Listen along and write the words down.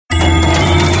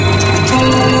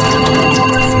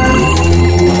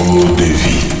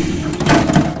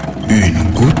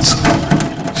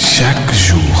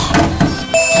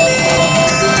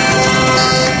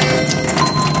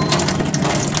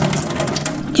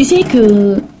Tu sais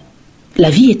que la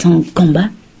vie est un combat.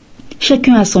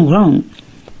 Chacun a son rang.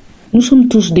 Nous sommes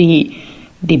tous des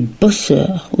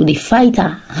bosseurs ou des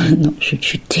fighters. Non, je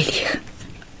délire.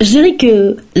 Je dirais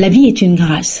que la vie est une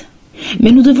grâce.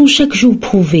 Mais nous devons chaque jour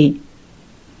prouver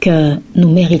que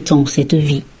nous méritons cette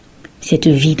vie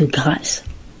de grâce.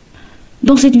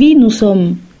 Dans cette vie, nous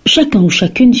sommes chacun ou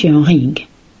chacune sur un ring.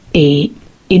 Et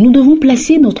nous devons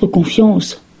placer notre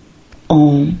confiance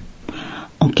en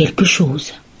quelque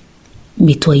chose.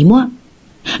 Mais toi et moi,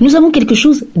 nous avons quelque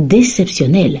chose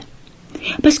d'exceptionnel.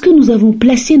 Parce que nous avons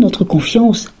placé notre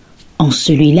confiance en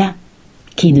celui-là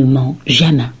qui ne ment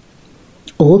jamais.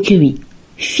 Oh que oui,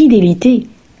 fidélité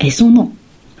est son nom.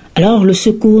 Alors le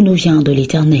secours nous vient de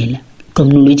l'Éternel,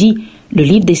 comme nous le dit le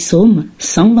livre des Psaumes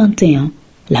 121,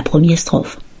 la première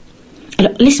strophe.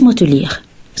 Alors laisse-moi te lire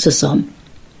ce psaume.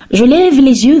 Je lève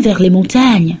les yeux vers les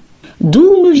montagnes.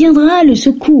 D'où me viendra le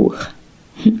secours?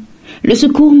 Le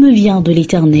secours me vient de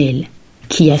l'Éternel,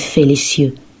 qui a fait les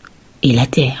cieux et la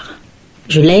terre.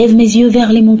 Je lève mes yeux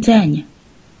vers les montagnes.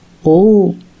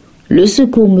 Oh, le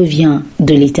secours me vient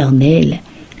de l'Éternel,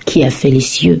 qui a fait les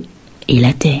cieux et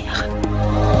la terre.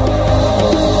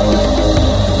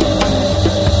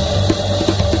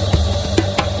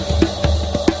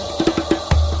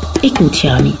 Écoute,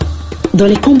 cher ami, dans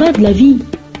les combats de la vie,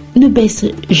 ne baisse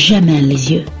jamais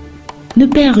les yeux. Ne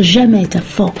perds jamais ta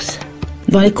force.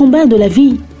 Dans les combats de la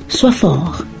vie, sois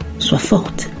fort, sois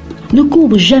forte. Ne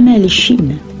courbe jamais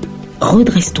l'échine.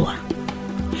 Redresse-toi.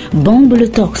 Bombe le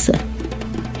torse.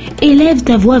 Élève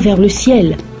ta voix vers le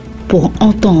ciel pour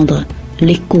entendre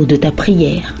l'écho de ta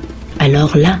prière.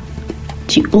 Alors là,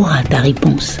 tu auras ta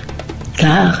réponse,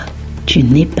 car tu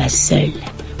n'es pas seul.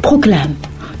 Proclame,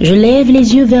 je lève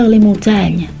les yeux vers les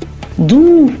montagnes.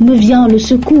 D'où me vient le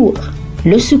secours?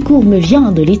 Le secours me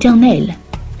vient de l'Éternel,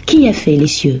 qui a fait les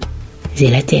cieux et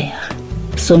la terre.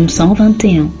 Psaume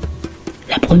 121,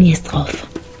 la première strophe.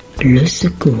 Le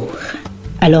secours.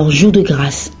 Alors jour de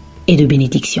grâce et de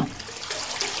bénédiction.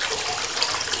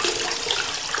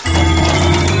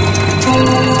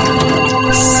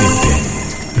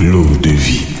 C'était l'eau de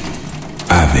vie.